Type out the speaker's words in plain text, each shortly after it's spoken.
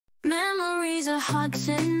Memories are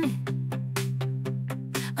haunting me,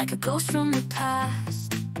 like a ghost from the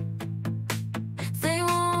past. They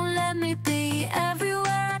won't let me be. Everywhere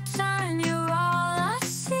I turn, you're all I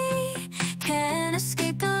see. Can't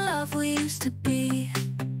escape the love we used to be.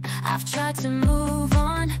 I've tried to move